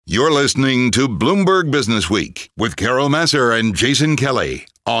You're listening to Bloomberg Business Week with Carol Massar and Jason Kelly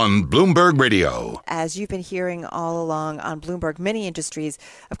on Bloomberg Radio. As you've been hearing all along on Bloomberg, many industries,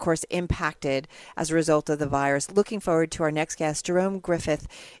 of course, impacted as a result of the virus. Looking forward to our next guest. Jerome Griffith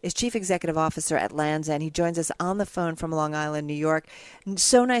is Chief Executive Officer at Land's End. He joins us on the phone from Long Island, New York.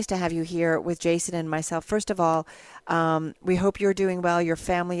 So nice to have you here with Jason and myself. First of all, we hope you're doing well, your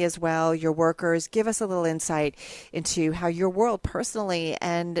family as well, your workers. Give us a little insight into how your world personally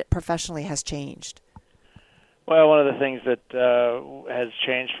and professionally has changed. Well, one of the things that has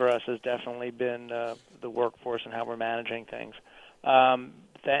changed for us has definitely been the workforce and how we're managing things.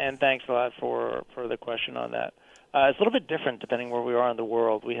 And thanks a lot for the question on that. It's a little bit different depending where we are in the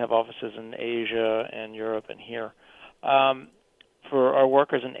world. We have offices in Asia and Europe and here. For our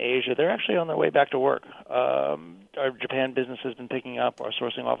workers in Asia, they're actually on their way back to work. Our Japan business has been picking up. Our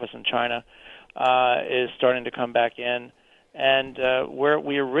sourcing office in China is starting to come back in. And where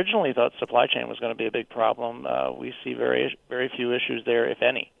we originally thought supply chain was going to be a big problem, we see very, very few issues there, if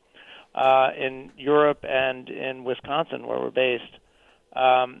any. In Europe and in Wisconsin, where we're based,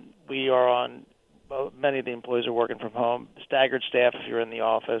 we are on, many of the employees are working from home, staggered staff if you're in the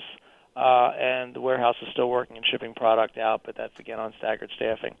office, and the warehouse is still working and shipping product out, but that's, again, on staggered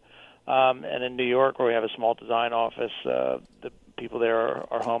staffing. And in New York, where we have a small design office, the people there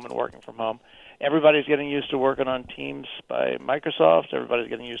are home and working from home. Everybody's getting used to working on Teams by Microsoft. Everybody's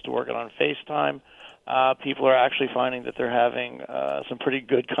getting used to working on FaceTime. People are actually finding that they're having some pretty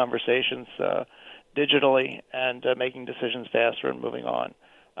good conversations digitally and making decisions faster and moving on.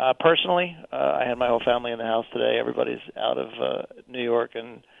 Personally, I had my whole family in the house today. Everybody's out of New York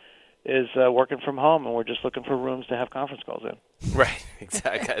and is working from home, and we're just looking for rooms to have conference calls in. Right,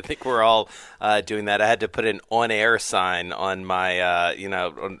 exactly. I think we're all doing that. I had to put an on-air sign on my,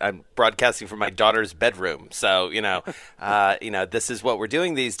 I'm broadcasting from my daughter's bedroom. So, this is what we're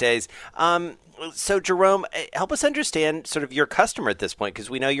doing these days. So, Jerome, help us understand sort of your customer at this point,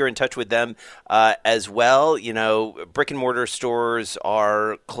 because we know you're in touch with them as well. Brick and mortar stores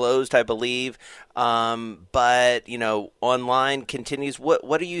are closed, I believe, but online continues.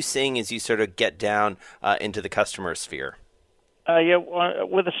 What are you seeing as you sort of get down into the customer sphere?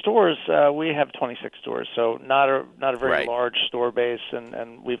 With the stores, we have 26 stores, so not a very large store base,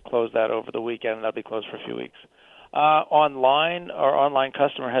 and we've closed that over the weekend, and that'll be closed for a few weeks. Online, our online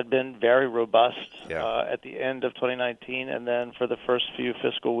customer had been very robust at the end of 2019 and then for the first few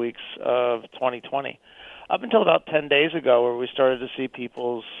fiscal weeks of 2020. Up until about 10 days ago, where we started to see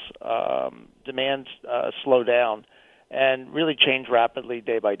people's demands slow down and really change rapidly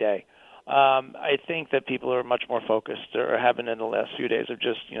day by day. I think that people are much more focused, or have been in the last few days, of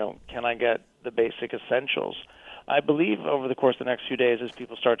just, can I get the basic essentials? I believe over the course of the next few days, as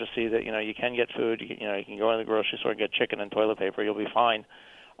people start to see that, you can get food, you can go in the grocery store and get chicken and toilet paper, you'll be fine.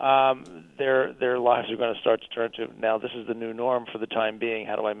 Their lives are going to start to turn to, now this is the new norm for the time being,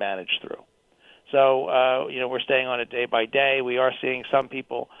 how do I manage through? So, we're staying on it day by day. We are seeing some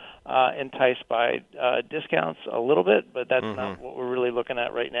people enticed by discounts a little bit, but that's not what we're really looking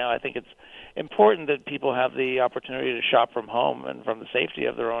at right now. I think it's important that people have the opportunity to shop from home and from the safety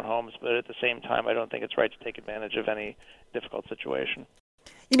of their own homes, but at the same time, I don't think it's right to take advantage of any difficult situation.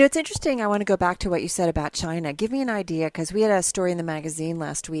 It's interesting. I want to go back to what you said about China. Give me an idea, because we had a story in the magazine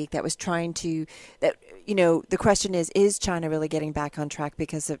last week that was trying to, the question is China really getting back on track?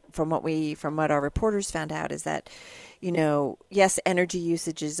 Because from what our reporters found out is that, yes, energy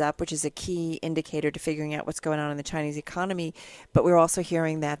usage is up, which is a key indicator to figuring out what's going on in the Chinese economy. But we're also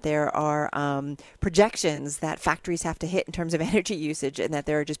hearing that there are projections that factories have to hit in terms of energy usage, and that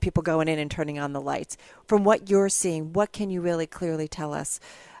there are just people going in and turning on the lights. From what you're seeing, what can you really clearly tell us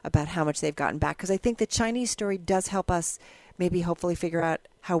about how much they've gotten back? Because I think the Chinese story does help us maybe hopefully figure out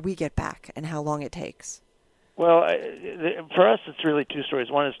how we get back and how long it takes. Well, for us, it's really two stories.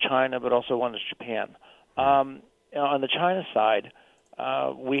 One is China, but also one is Japan. On the China side,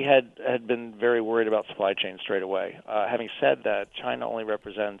 we had been very worried about supply chain straight away. Having said that, China only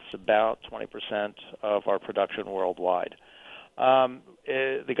represents about 20% of our production worldwide.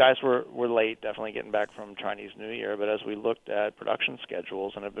 The guys were late, definitely getting back from Chinese New Year, but as we looked at production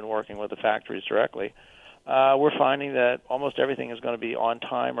schedules and have been working with the factories directly, we're finding that almost everything is going to be on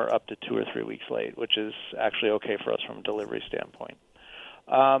time or up to 2 or 3 weeks late, which is actually okay for us from a delivery standpoint.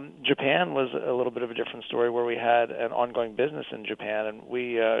 Japan was a little bit of a different story, where we had an ongoing business in Japan, and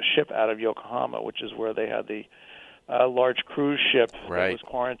we ship out of Yokohama, which is where they had the large cruise ship that was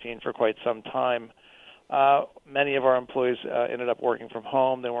quarantined for quite some time. Many of our employees ended up working from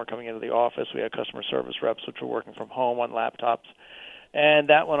home. They weren't coming into the office. We had customer service reps which were working from home on laptops. And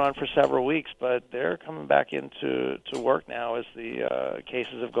that went on for several weeks, but they're coming back into work now as the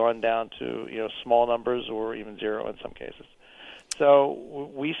cases have gone down to small numbers or even zero in some cases.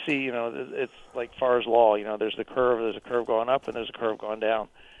 So we see, it's like Farr's law. There's a curve going up and there's a curve going down,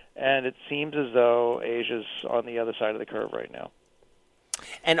 and it seems as though Asia's on the other side of the curve right now.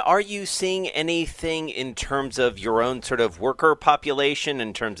 And are you seeing anything in terms of your own sort of worker population,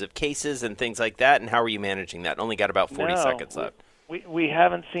 in terms of cases and things like that? And how are you managing that? Only got about 40 seconds left. We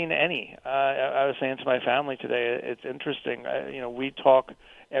haven't seen any. I was saying to my family today, it's interesting. We talk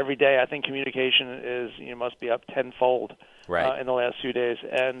every day. I think communication must be up tenfold in the last few days,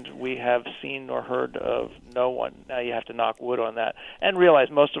 and we have seen or heard of no one. Now you have to knock wood on that and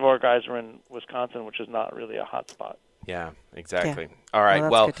realize most of our guys are in Wisconsin, which is not really a hot spot. Yeah, exactly. Yeah. All right.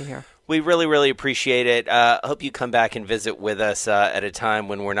 Well, that's good to hear. We really, really appreciate it. Hope you come back and visit with us at a time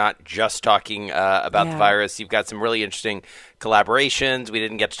when we're not just talking about the virus. You've got some really interesting collaborations. We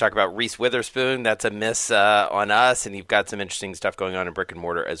didn't get to talk about Reese Witherspoon. That's a miss on us. And you've got some interesting stuff going on in brick and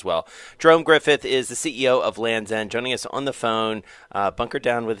mortar as well. Jerome Griffith is the CEO of Land's End, joining us on the phone, bunkered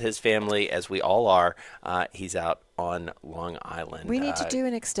down with his family, as we all are. He's out on Long Island. We need to do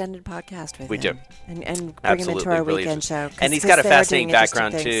an extended podcast with him. We do. And bring him into our weekend show. And he's got a fascinating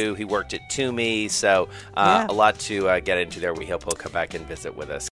background, too. He worked at Toomey, so a lot to get into there. We hope he'll come back and visit with us.